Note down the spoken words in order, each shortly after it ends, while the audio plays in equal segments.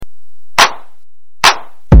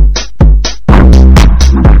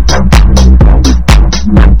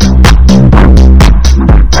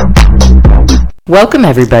Welcome,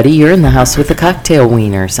 everybody. You're in the house with the cocktail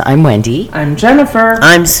wieners. I'm Wendy. I'm Jennifer.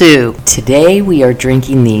 I'm Sue. Today we are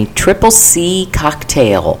drinking the Triple C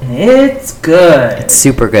cocktail. It's good. It's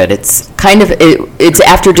super good. It's kind of, it's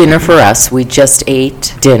after dinner for us. We just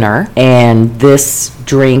ate dinner, and this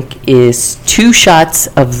drink is 2 shots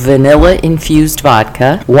of vanilla-infused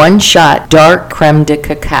vodka, 1 shot dark creme de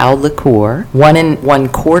cacao liqueur, 1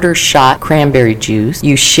 1/4 shot cranberry juice.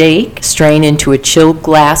 You shake, strain into a chilled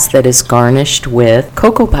glass that is garnished with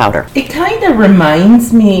cocoa powder. It kind of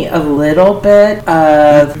reminds me a little bit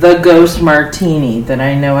of the Ghost Martini that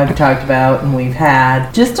I know I've talked about and we've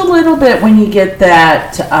had. Just a little bit when you get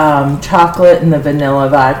that chocolate and the vanilla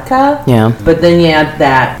vodka. Yeah. But then you add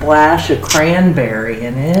that splash of cranberry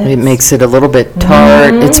in it. It makes it a little bit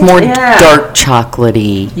tart. It's more dark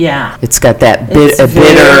chocolatey. Yeah. It's got that It's a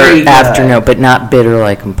very bitter good. afternote, but not bitter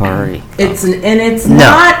like Campari. It's No,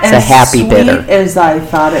 not it's a as happy sweet bitter. as I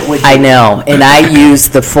thought it would be. I know, and I use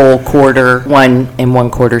the full 1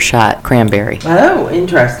 1/4 shot cranberry. Oh,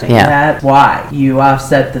 interesting. Yeah. That's why you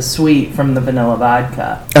offset the sweet from the vanilla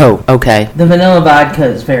vodka. Oh, okay. The vanilla vodka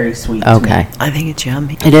is very sweet. to Okay. me. I think it's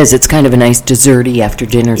yummy. It is. It's kind of a nice desserty after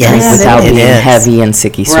dinner Yes, drink it without is. being It is. heavy and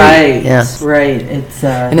sicky sweet. Right. Yes. Right. It's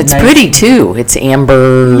And it's nice. pretty too. It's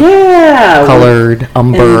amber Yeah. colored,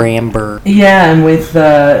 and- amber. Yeah, and with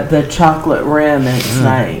the chocolate rim, it's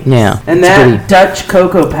nice. Yeah, And it's that pretty. Dutch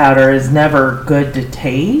cocoa powder is never good to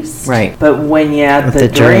taste. Right. But when you add With the the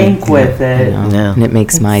drink, drink with You it, know, Yeah. and it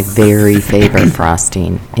makes my very favorite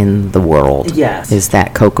frosting in the world. Yes. Is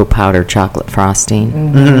that cocoa powder chocolate frosting.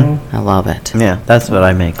 Mm-hmm. I love it. Yeah, that's what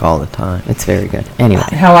I make all the time. It's very good. Anyway,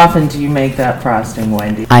 How often do you make that frosting,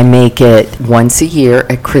 Wendy? I make it once a year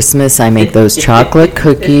at Christmas. I make those chocolate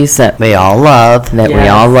cookies that We all love. we Yes.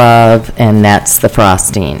 all love, and that's the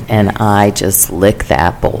frosting. And I just lick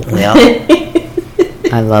that bowl. Yeah.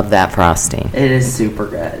 I love that frosting. It is super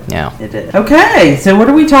good. Yeah. It is. Okay, so what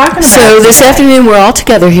are we talking about? So this today? afternoon we're all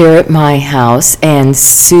together here at my house, and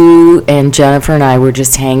Sue and Jennifer and I were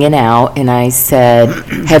just hanging out, and I said,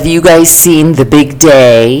 have you guys seen The Big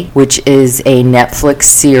Day, which is a Netflix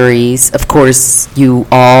series? Of course, you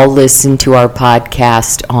all listen to our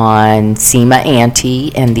podcast on Seema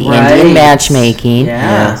Auntie and the Right. Indian matchmaking.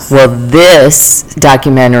 Yes. Well, this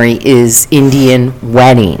documentary is Indian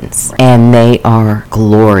weddings, and they are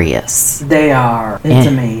glorious. They are. It's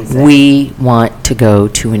And amazing. We want to go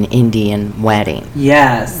to an Indian wedding.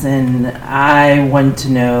 Yes, and I want to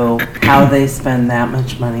know how they spend that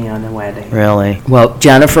much money on a wedding. Really? Well,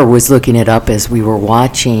 Jennifer was looking it up as we were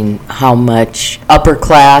watching how much upper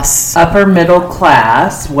class, Upper middle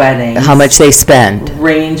class weddings how much they spend.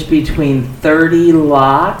 range between 30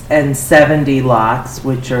 lakhs and 70 lakhs,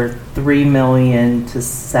 which are 3 million to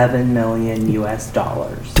 7 million US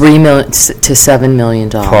dollars $3 million to $7 million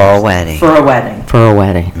For a wedding. for a wedding. for a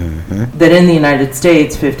wedding. That in the United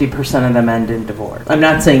States, 50% of them end in divorce. I'm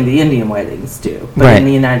not saying the Indian weddings do, but Right. in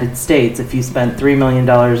the United States, if you spent $3 million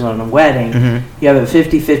on a wedding, you have a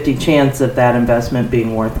 50-50 chance of that investment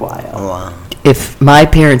being worthwhile. Wow. If my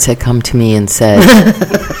parents had come to me and said,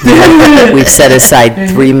 we've set aside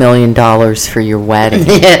 $3 million for your wedding,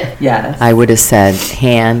 Yes. I would have said,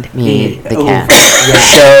 hand me the Oh, cash. yeah.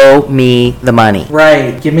 Show me the money.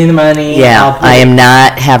 Right. Give me the money. Yeah, I'll put I it- am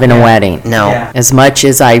not having a Yeah. wedding. No. Yeah. As much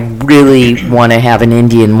as I really want to have an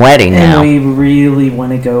Indian wedding And now. we really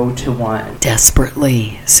want to go to one.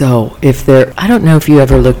 Desperately. So if there, I don't know if you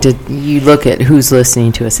ever look at who's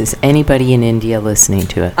listening to us. Is anybody in India listening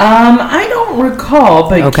to it? I don't recall,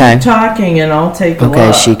 but Okay. keep talking and I'll take a look.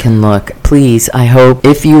 Okay, she can look. Please, I hope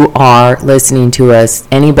if you are listening to us,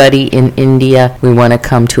 anybody in India, we want to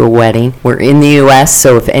come to a wedding. We're in the U.S.,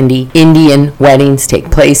 so if any Indian weddings take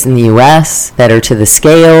place in the U.S. that are to the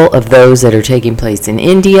scale of those that are taking place in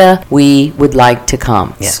India, we would like to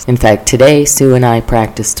come. Yes. In fact, today, Sue and I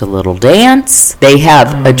practiced a little dance. They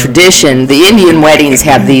have a tradition. The Indian weddings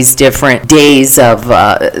have these different days of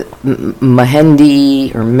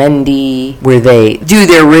Mehendi or Mendi, where they do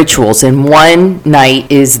their rituals, and one night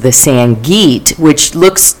is the Sangeet, which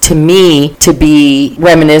looks to me to be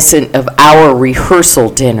reminiscent of our rehearsal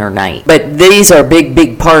dinner night. But these are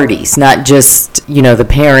big parties, not just, the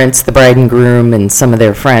parents, the bride and groom, and some of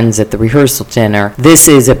their friends at the rehearsal dinner. This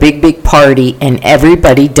is a big party, and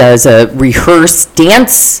everybody does a rehearsed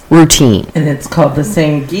dance routine. And it's called the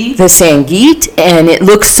Sangeet. The Sangeet, and it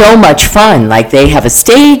looks so much fun. Like they have a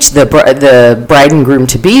stage, the bride and groom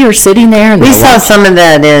to be are sitting there. And We they're saw some of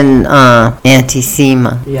that in Auntie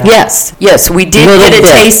Seema. Yeah. Yes, Yes, we did Little get a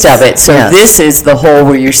bits. taste of it. So Yes. this is the whole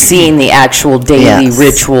where you're seeing the actual daily Yes.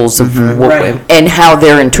 rituals of Right. and how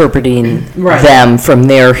they're interpreting Right. them from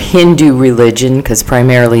their Hindu religion, because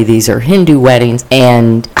primarily these are Hindu weddings,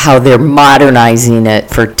 and how they're modernizing it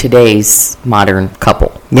for today's modern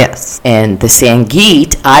couple. Yes. And the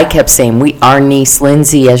Sangeet, I kept saying, our niece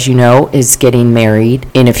Lindsay, as you know, is getting married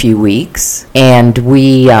in a few weeks. And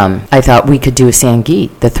I thought we could do a Sangeet,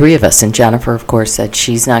 the three of us. And Jennifer, of course, said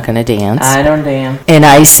she's not going to dance. I don't dance. And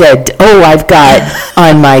I said, I've got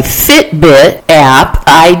on my Fitbit app,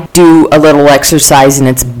 I do a little exercise and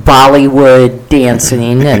it's Bollywood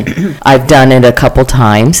dancing. And I've done it a couple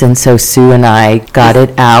times. And so Sue and I got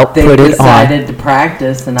it out, They put it on. decided to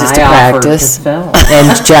practice, and Just I to offered practice. to film.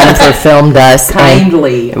 And Jennifer filmed us. and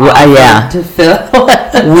Kindly yeah. offered to film.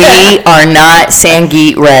 we are not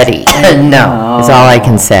Sangeet ready. No. Is all I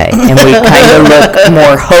can say. And we kind of look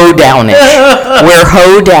more hoedownish. We're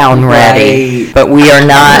hoedown ready, Right. but we are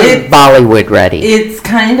not It- Bollywood ready. It's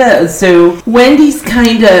kind of, so Wendy's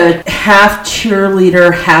kind of half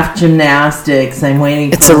cheerleader, half gymnastics. I'm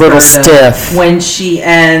waiting It's for a little her to- stiff. When she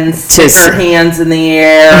ends, To stick her hands in the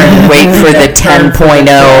air. Wait for the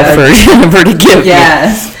 10.0 for Jennifer to give me.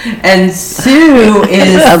 Yes. And Sue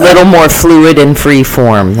is A little more fluid and free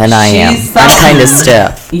form than I am. She's I'm kind of something.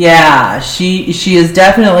 stiff. Yeah, she is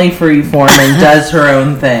definitely freeform and does her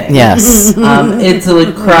own thing. Yes. It's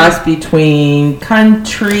a cross between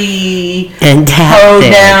country, And tap hoe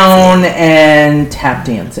dancing. down, and tap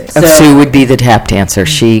dancing. So Sue would be the tap dancer.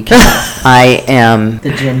 I am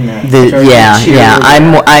the gymnast. yeah.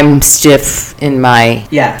 I'm stiff in my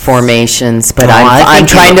Yes. formations, but I I'm think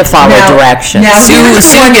trying to follow Now- directions. now here's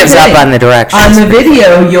Sue one gives thing. up on the On directions. the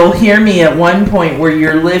video, you'll hear me at one point where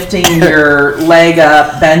you're lifting your leg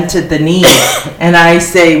up, bent at the knee, and I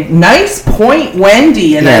say, "Nice point,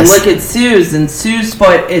 Wendy." And Yes. I look at Sue's, and Sue's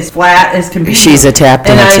foot is flat as can be. She's a tap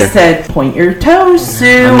And I dancer. said, "Point your toes,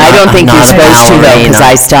 Sue." I don't think I'm you're not a supposed to though, because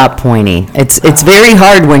ballerina. I stopped pointing. It's very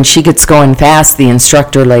hard when she gets going fast. The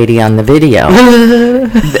instructor lady on the video.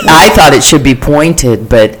 I thought it should be pointed,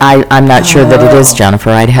 but I'm not sure that it is,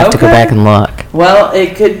 Jennifer. I'd have to go Okay. back and look. Well,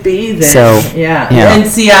 it could be then. So, yeah. yeah. And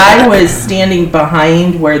see, I was standing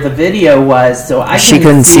behind where the video was, so I She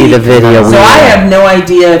couldn't see the video. So I have no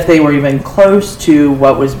idea if they were even close to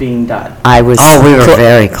what was being done. I was. Oh, we were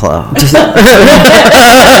very close. Even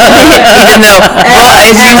though, well,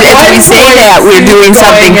 as we say that, we're doing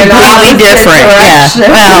something Going in completely opposite different. Yeah.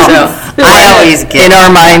 directions. Well, I always get in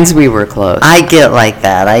our minds, we were close. I get like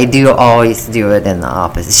that. I do always do it in the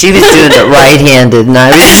opposite. She was doing it right-handed, and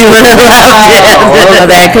I was doing it Oh, well,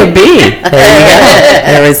 that could be. There you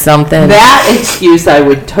go. There was something. That excuse I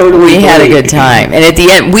would totally We had a believe. good time. And at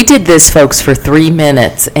the end, we did this, folks, for 3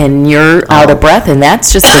 minutes, and you're out of breath, and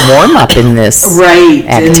that's just a warm-up in this. Right,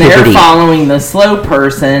 and they're Activity. following the slow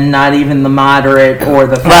person, not even the moderate or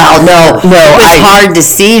the Well, fast. no, it was hard to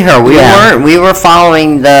see her. We Yeah. weren't. We were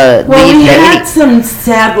following the Well, lead we lady. had some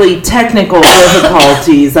sadly technical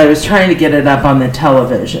difficulties. I was trying to get it up on the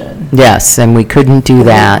television. Yes, and we couldn't do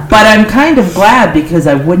that. But I'm kind of glad because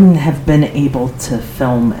I wouldn't have been able to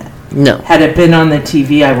film it. No. Had it been on the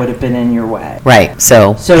TV, I would have been in your way. Right,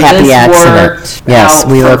 so, So happy this accident. worked Yes, out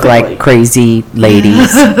we look perfectly. like crazy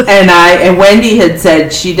ladies. And Wendy had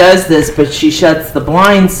said she does this, but she shuts the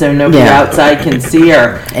blinds so nobody Yeah. outside can see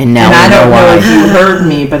her. And now I we don't know know why. if you heard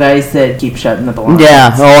me, but I said keep shutting the blinds.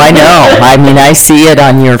 Yeah, oh, I know. I mean, I see it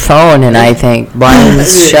on your phone, and I think,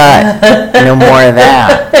 blinds shut. No more of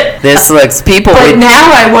that. This looks, people But would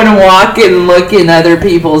now I want to walk and look in other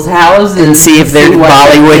people's houses and see if they're what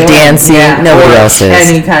Bollywood doing. dancing. Yeah, Nobody or else is.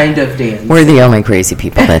 any kind of dance. We're the only crazy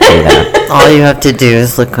people that do that. All you have to do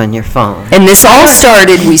is look on your phone. And this all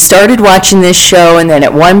started, we started watching this show, and then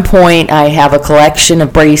at one point I have a collection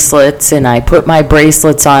of bracelets, and I put my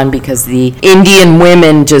bracelets on because the Indian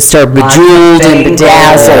women just are bejeweled and bangles.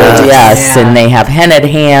 bedazzled, yes, Yeah. and they have henna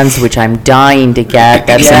hands, which I'm dying to get.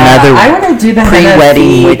 That's another I want to do the henna pre-wedding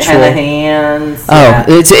feet, ritual. henna hands. Oh, yeah.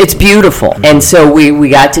 it's beautiful. And so we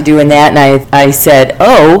got to doing that, and I said,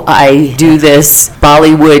 I do this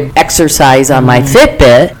Bollywood exercise on my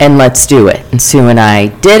Fitbit, and let's do it. And Sue and I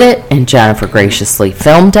did it, and Jennifer graciously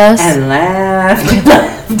filmed us. And laughed and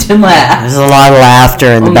laughed and laughed. There's a lot of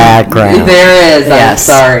laughter in the background. There is. Yes.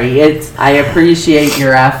 I'm sorry. I appreciate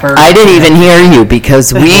your effort. I didn't even hear you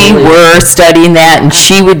because we were studying that, and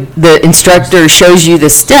the instructor shows you the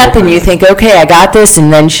step, and you think, okay, I got this,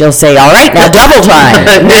 and then she'll say, all right, now double time.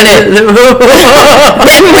 And then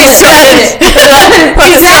then we started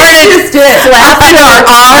Just did. flapping our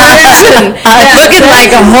arms I'm looking like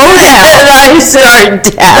a hoedown. And I start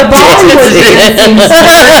The Bollywood dance seems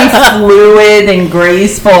very fluid and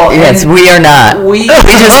graceful. Yes, and we are not. we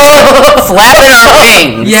just flapping our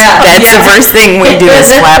wings. Yeah, That's yeah. the first thing we do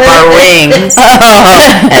is flap our wings.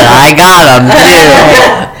 And I got them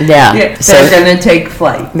too. Yeah. Yeah, So they're gonna take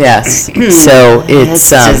flight. yes. So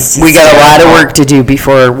it's we got a lot of work to do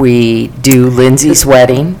before we do Lindsay's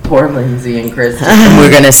wedding. Poor Lindsay and Kristen. And we're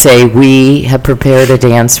gonna say we have prepared a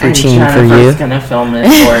dance routine for you. Jennifer's gonna film it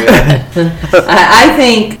for you.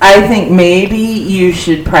 I think maybe you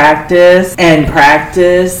should practice and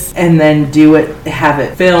then do it, have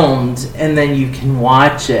it filmed, and then you can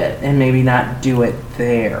watch it and maybe not do it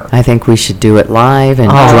there. I think we should do it live and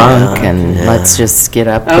drunk, and let's just get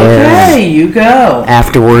up there. Okay, you go.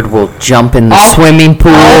 Afterward, we'll jump in the swimming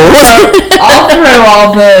pool. I'll throw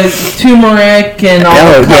all the turmeric and all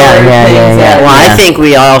the colored things at Well, you. I think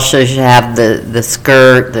we all should have the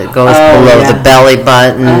skirt that goes Oh, below yeah. the belly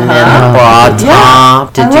button and the broad Yeah,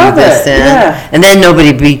 top to I do love this it, in. yeah. And then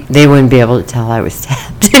they wouldn't be able to tell I was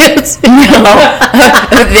tapped dancing.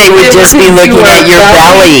 They would just be looking at your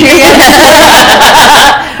belly.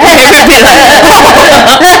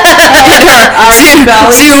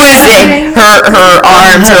 Sue was in her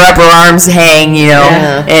arms, her upper arms hang,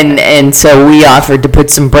 Yeah. and so we offered to put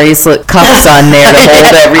some bracelet cuffs on there to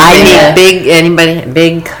hold everything. I need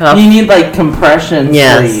big cup. You need like compression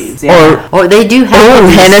sleeves. Yeah. Or they do have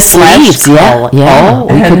these henna flash sleeves, yeah, collar- yeah. Oh.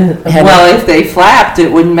 We could have Well, if they flapped,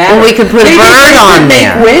 it wouldn't matter. Well, we could put a They bird on could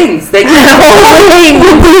there. Make wings. They could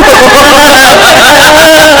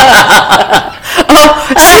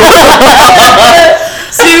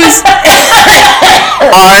Sue's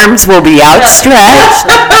arms will be outstretched.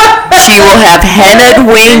 She will have hennaed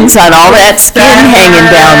wings on all that skin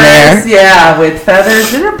hanging down there. Yeah, with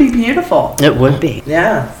feathers. It'll be beautiful. It would be.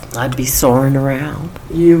 Yeah, I'd be soaring around.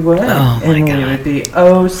 you would. Oh, my and we would be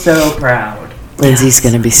so proud. Lindsay's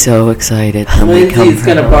going to be so excited when we come. Lindsay's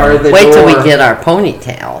going to bar the Wait till we door. get our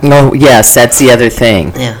ponytail. Oh, yes, that's the other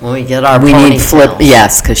thing. Yeah, when we get our We ponytails. need flip,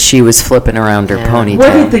 yes, because she was flipping around her Yeah. ponytail.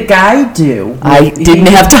 What did the guy do? I didn't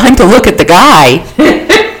have time to look at the guy.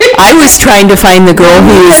 I was trying to find the girl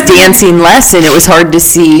who was dancing less, and it was hard to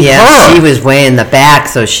see Yeah, her. she was way in the back,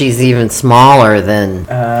 so she's even smaller than.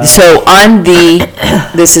 So on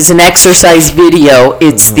this is an exercise video.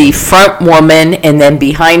 It's the front woman, and then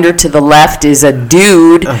behind her to the left is a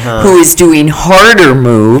dude who is doing harder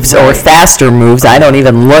moves or faster moves. I don't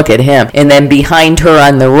even look at him. And then behind her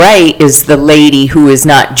on the right is the lady who is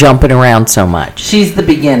not jumping around so much. She's the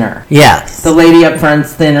beginner. Yes. The lady up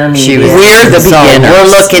front's the intermediate. We're the So beginners. we're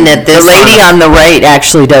looking at The this lady on the right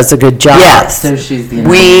actually does a good job. Yes. So she's the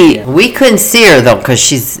We intermediate. We couldn't see her though, because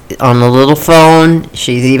she's on the little phone.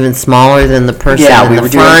 She's even smaller than the person Yeah, in we the were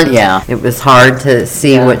doing- front. yeah. It was hard to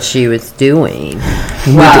see Yeah. what she was doing.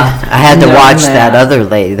 Wow. I had to Knowing watch that other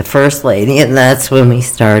lady, the first lady, and that's when we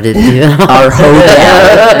started doing our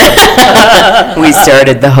hoedown. We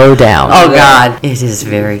started the hoedown. Oh God, it is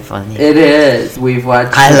very funny. It is. We've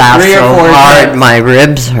watched I laughed 3 or so 4 hard, times. my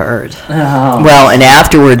ribs hurt. Oh. Well, and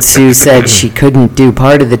afterwards, Sue said she couldn't do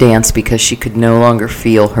part of the dance because she could no longer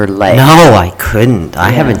feel her leg. No, I couldn't. I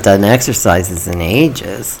haven't done exercises in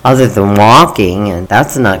ages, other than walking, and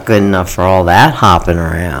that's not good enough for all that hopping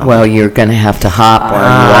around. Well, you're going to have to hop or walk.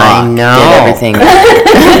 I know. Get everything.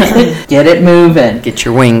 Get it moving. Get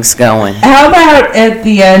your wings going. How about at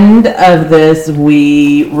the end of this,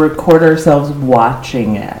 we record ourselves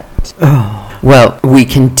watching it? Well, we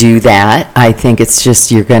can do that. I think it's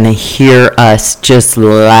just you're going to hear us just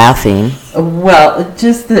laughing. Well,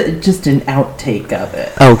 just an outtake of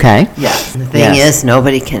it. Okay. Yes. The thing is,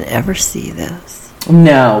 nobody can ever see this.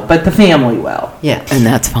 No, but the family will. Yeah. And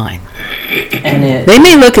that's fine. And it. They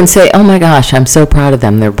may look and say, "Oh my gosh, I'm so proud of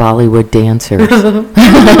them. They're Bollywood dancers." Look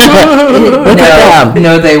at them.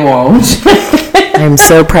 No, they won't. I'm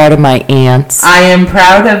so proud of my aunts. I am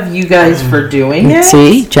proud of you guys for doing it.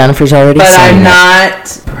 See, Jennifer's already But saying I'm it.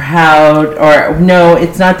 not proud, or no,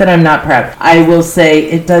 it's not that I'm not proud. I will say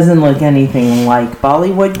it doesn't look anything like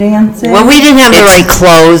Bollywood dancing. Well, we didn't have the right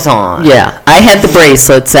clothes on. Yeah, I had the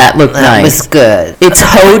bracelets. That looked That nice. was good. It's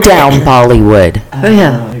hoedown Bollywood.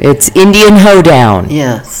 Yeah. It's Indian hoedown.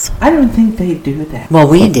 Yes. I don't think they do that. Well,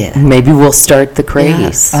 we did. Maybe we'll start the craze.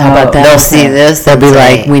 Yes. How about that? They'll see this. They'll be and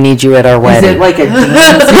like, say, "We need you at our Is wedding. it like a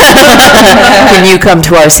dance? Can you come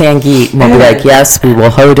to our Sangeet?" And we'll be like, "Yes, we will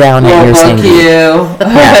hoe down at We'll your book Sangeet." you.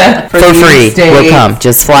 Yeah. For For free. these We'll dates. come.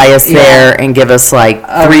 Just fly us Yeah. there and give us like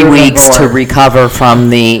A 3 room weeks and to board. recover from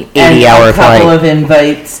the And 80-hour a couple flight. of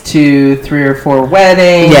invites to 3 or 4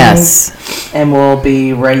 weddings. Yes, And we'll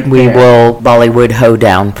be right we there. will Bollywood hoe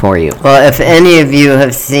down for you. Well, if any of you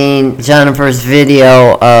have seen Jennifer's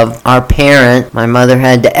video of our parent, my mother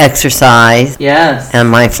had to exercise Yes. and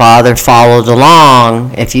my father followed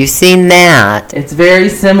along. If you've seen that, It's very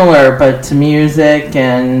similar, but to music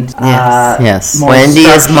and Yes. more Wendy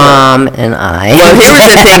is structure. mom and I. Well, here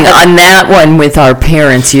was the thing. On that one with our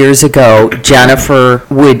parents years ago, Jennifer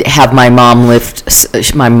would have my mom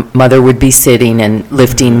my mother would be sitting and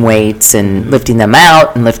lifting weights and lifting them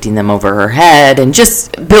out and lifting them over her head and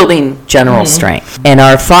just building general strength. And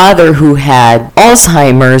our father, who had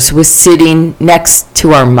Alzheimer's, was sitting next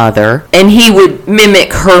to our mother and he would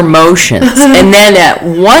mimic her motions. And then at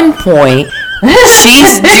one point,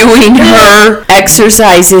 she's doing her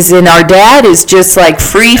exercises and our dad is just like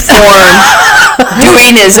free form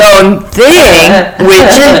doing his own thing,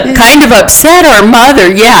 which kind of upset our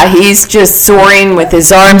mother. Yeah, he's just soaring with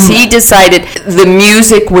his arms. He decided the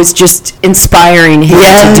music was just inspiring him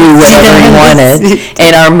to do whatever he wanted.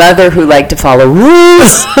 And our mother, who liked to follow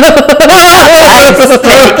rules,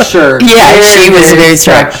 Structured. yeah, she was very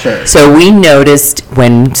structured. So we noticed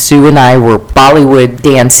when Sue and I were Bollywood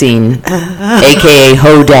dancing, aka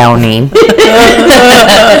hoe downing.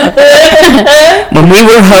 When we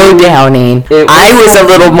were hoe downing, I was a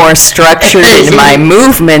little more structured in my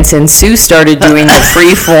movements, and Sue started doing the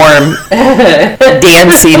free form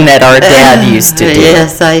dancing that our dad used to do.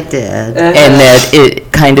 Yes, I did. And that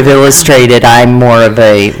it kind of illustrated I'm more of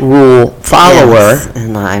a rule follower, Yes,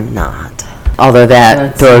 and I'm not. although that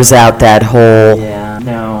That's- throws out that whole. Yeah,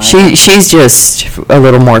 no. She's just a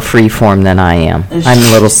little more free form than I am. I'm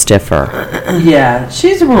a little stiffer. Yeah,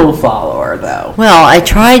 she's a rule follower, though. Well, I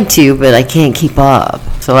tried to, but I can't keep up.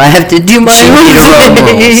 So I have to do my She made her own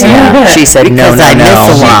rules. Yeah. She said no, Because no, I no. miss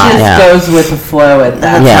a She lot. just Yeah. goes with the flow at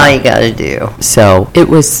that. That's Yeah. how you got to do. So it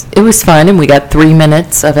was fun, and we got 3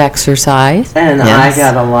 minutes of exercise. And Yes. I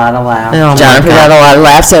got a lot of laughs. Oh, my Jennifer God. got a lot of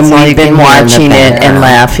laughs, and That's all we've you been can hear in the watching it and background.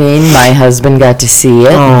 laughing. My husband got to see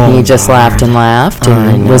it, and he Oh, just laughed and laughed, I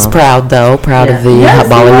and was know. proud though, proud of the Yes,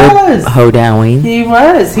 he Bollywood was. hoe downing, He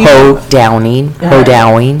was. He hoe downing, hoe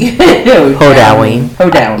downing. Ho dowing. Ho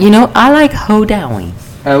down. You know, I like hoe dowing.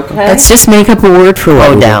 Okay. Let's just make up a word for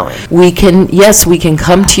Hoe it. dowing. We can, yes, we can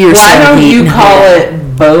come to your Why don't Sangeet you and call hoe-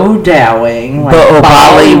 it bow dowing? Like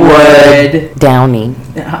Bollywood downing.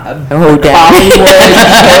 Hoe downing. Bollywood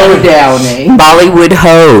bow downing. Bollywood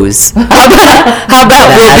hose. How about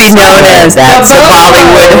we'll be known as that's the bow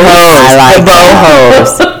Bollywood hose. hose. I like the bow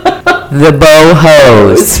hose. The bow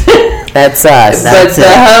hose. That's us. But the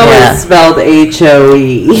hoe Yeah. is spelled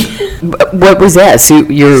H-O-E. What was that? Sue,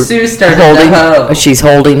 you're Sue started holding. the hoe. Oh, she's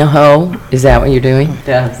holding a hoe. Is that what you're doing?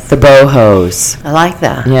 Yes. The bow hose. I like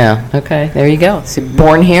that. Yeah. Okay. There you go. So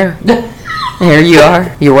born here. Here you are.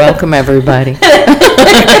 You're welcome, everybody.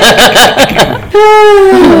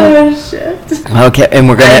 Oh, shit. Okay, and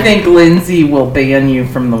we're I gonna. think Lindsay will ban you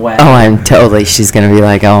from the wedding. Oh, I'm totally. She's gonna be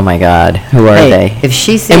like, "Oh my God, who are Hey, they?" if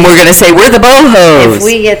she says, And we're gonna say, "We're the bow hose." if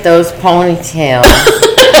we get those ponytails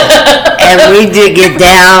and we dig it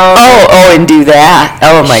down, and do that.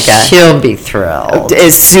 Oh my God. she'll be thrilled.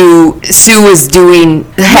 As Sue was doing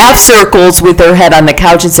half circles with her head on the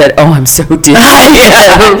couch and said, "Oh, I'm so dizzy." I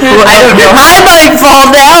don't know. I might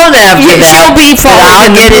fall down after that. She'll be but I'll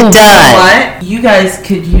falling get in it the done. What? You guys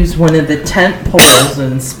could use one of the tent poles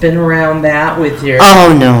and spin around that with your.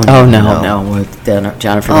 Oh no! Oh no, with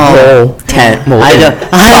Jennifer, the Oh. whole tent will I don't.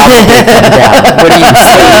 probably come down. What do you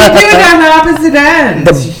say? Do it on the opposite end.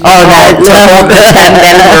 Oh, that to hold the tent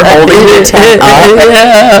down. You're holding the tent up.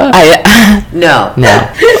 No, No,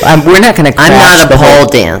 we're not going to I'm crash not a the pole whole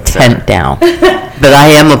dancer, tent down. but I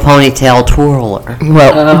am a ponytail twirler.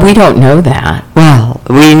 Well, we don't know that. Well,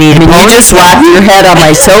 we need. I mean, you just slapped your head on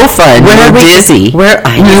my sofa and you were dizzy.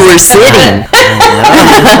 You were sitting.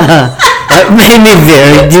 That made me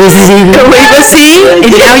very dizzy. Well, see?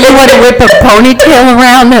 And now you want to whip a ponytail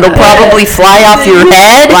around that'll probably fly off your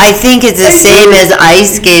head? Well, I think it's the same as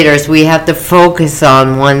ice skaters. We have to focus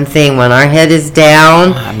on one thing. When our head is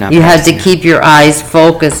down, I'm not you have to practicing. keep your eyes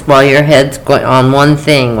focused while your head's going on one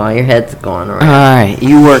thing while your head's going All around. right,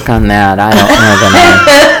 you work on that. I don't know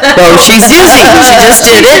that. So she's dizzy. She just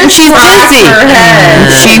did it and she's dizzy. her head.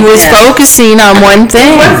 She was focusing on one It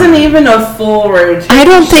thing. wasn't even a full rotation. I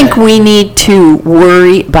don't think we need to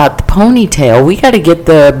worry about the ponytail. We got to get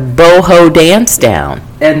the boho dance down.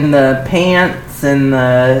 And the pants pants and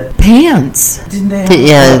the Pants. didn't they have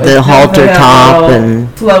Yeah, the halter they have top little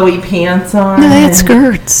and- flowy pants on. No, they had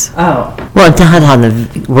skirts. Oh, Well, not on the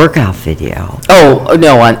workout video. Oh,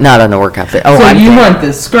 no, not on the workout fit. Oh, so I'm you thinking- want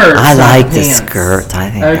the skirts? I not like the pants. skirts. I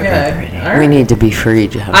think they're Okay. pretty. All right. We need to be free,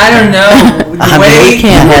 John. I don't know. The I mean, way, We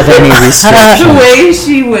can't have any the restrictions. way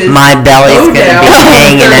she was. My belly's go gonna down be with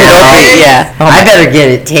hanging her out. legs. Yeah. I better get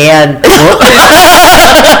it tan.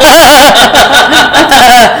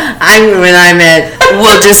 When I'm at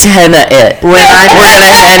We'll just henna it. when I'm We're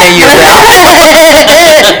gonna henna your belly.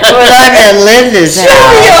 when I'm at Linda's Show me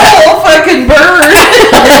house. a whole fucking bird.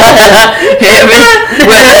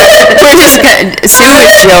 We're just gonna, Sue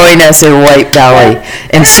is showing us her white belly,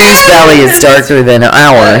 and Sue's belly is darker than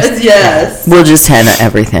ours. Yes. We'll just henna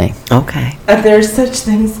everything. Okay. There's such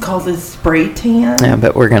things called a spray tan. Yeah,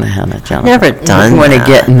 but we're gonna henna, John. Never done We want to that.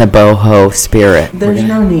 get in the boho spirit. There's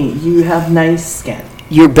no need. You have nice skin.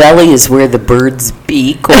 Your belly is where the bird's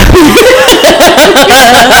beak will be.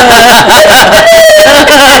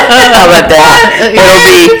 How about that? It'll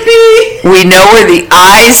be. We know where the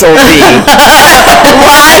eyes will be.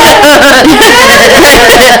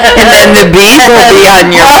 And then the beak will be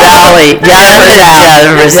on your belly. Jennifer's out.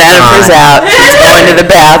 Jennifer's out. She's going to the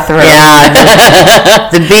bathroom. Yeah,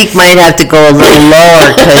 the beak might have to go a little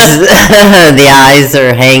lower because the eyes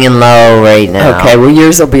are hanging low right now. Okay, well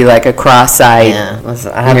yours will be like a cross-eyed. Yeah,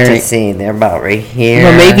 I have to see. They're about right here.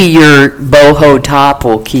 Well, maybe your boho top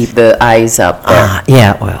will keep the eyes up there.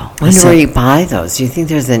 Yeah, well. Wonder So- where you buy those. Do you think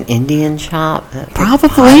there's an Indian shop?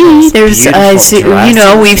 Probably. There's,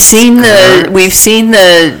 beautiful we've seen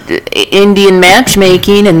the Indian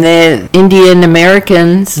matchmaking and the Indian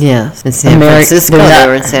Americans. Yes, in San Ameri- Francisco. they're not- They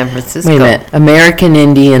were in San Francisco. Wait a minute. American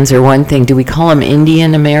Indians are one thing. Do we call them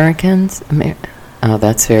Indian Americans? Oh,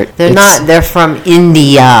 that's fair. They're not. They're from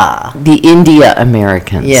India. The India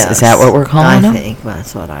Americans. Yes. Is that what we're calling them? I think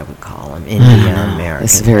that's what I would call them. India American.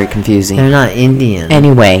 This is very confusing. They're not Indian.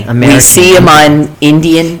 Anyway, we American see them on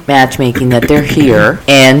Indian matchmaking that they're here,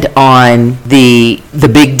 and on the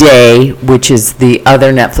Big Day, which is the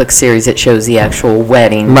other Netflix series that shows the actual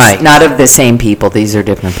weddings. Right. Not of the same people. These are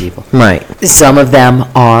different people. Right. Some of them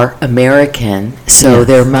are American, so Yes.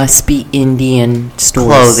 there must be Indian stores.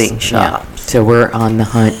 Clothing Yeah. shops. So we're on the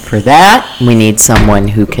hunt for that. We need someone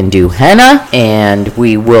who can do henna, and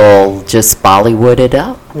we will just Bollywood it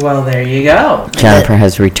up. Well, there you go. Jennifer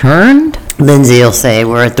has returned. Lindsay will say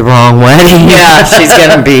we're at the wrong wedding. Yeah, she's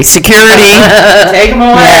gonna be security. Take them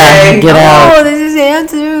away. Yeah, get out. Oh, this is Aunt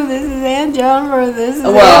Sue. This is Aunt Jennifer. This is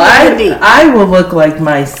Well, Aunt Wendy. I will look like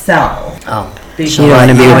myself. Oh. You don't want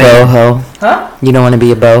to be a boho. Huh? You don't want to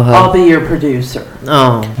be a I'll boho. be your producer.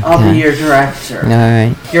 Oh. I'll Okay. be your director. All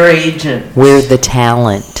right. Your agent. We're the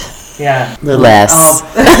talent. Yeah. Less.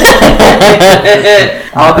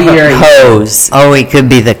 I'll be your agent. Pose. Oh, we could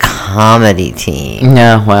be the comedy team.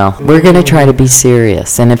 No, well, we're gonna try to be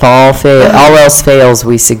serious, and if all else fails,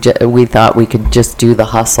 we thought we could just do the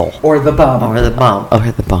hustle Or the bum. Or the bump.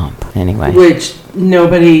 or the bump. Anyway, Which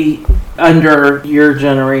nobody under your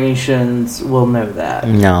generations will know that.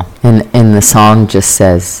 no, and the song just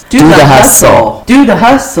says Do the hustle. Do the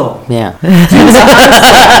hustle. Yeah, they're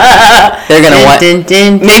gonna want.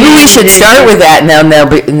 Maybe we should start with that, and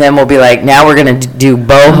then we'll be like, now we're gonna do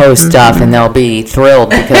boho stuff, and they'll be thrilled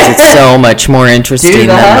because it's so much more interesting Do the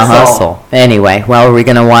than the hustle. hustle. Anyway, well, are we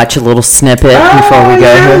gonna watch a little snippet before we go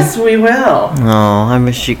yes, here? we will. Oh, I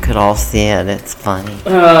wish you could all see it. It's funny.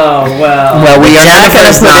 Oh, well. Well, we are not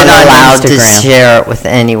gonna Jennifer's put not it on allowed to Instagram. share it with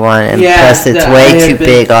anyone, and Yeah, plus it's I way have too been-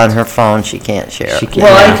 big on her phone. She can't share She it. can't.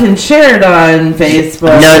 Well, Yeah. I can share it on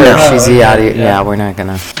Facebook. No, She's Oh, the okay, audio. Yeah, we're not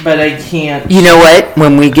gonna. But I can't. You know what?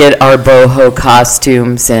 When we get our boho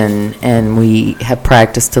costumes and we have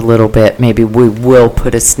practiced a little bit, maybe we will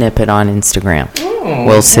put a snippet on Instagram.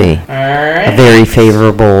 We'll see. All A right. very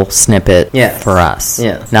favorable snippet Yes. for us.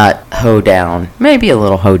 Yes. Not hoedown. Maybe a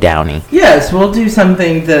little hoedowny. Yes, we'll do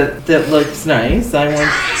something that looks nice. I want.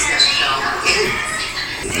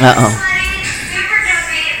 Uh-oh.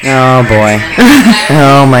 Oh, boy.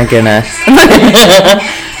 Oh, my goodness.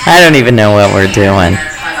 I don't even know what we're doing.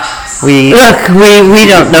 We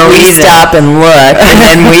don't know we either. stop and look, and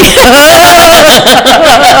then we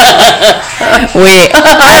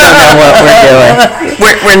I don't know what we're doing.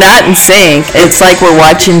 We're not in sync. It's like we're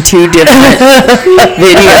watching two different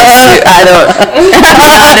videos. I don't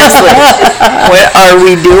honestly. What are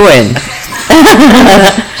we doing?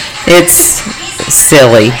 It's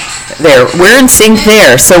silly. There, we're in sync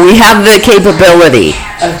there, so we have the capability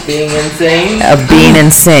Of being insane. of being in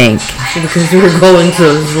sync. Because we're going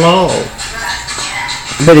so slow.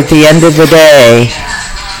 But at the end of the day,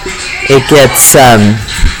 it gets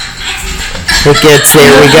There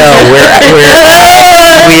we go.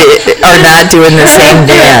 We are not doing the same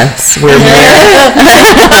dance. We're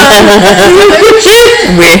married.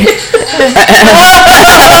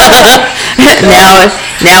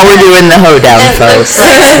 Now we're doing the hoedown, folks.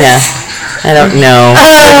 Yeah. I don't know.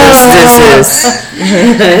 This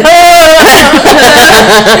is.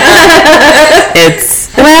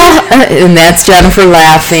 And that's Jennifer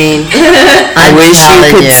laughing. I wish you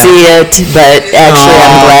could see it, but actually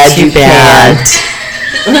I'm glad you can't.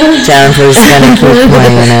 Jennifer's gonna keep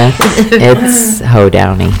playing it. It's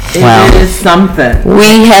hoedowny. Well, it is something.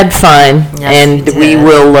 we had fun, Yes, and we we did.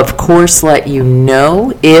 will, of course, let you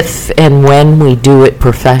know if and when we do it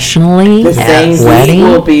professionally. The at same wedding.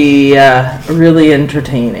 will be really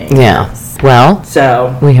entertaining. Yeah. Well,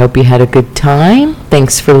 So we hope you had a good time.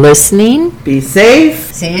 Thanks for listening. be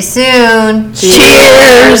safe. See you soon.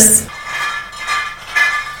 Cheers!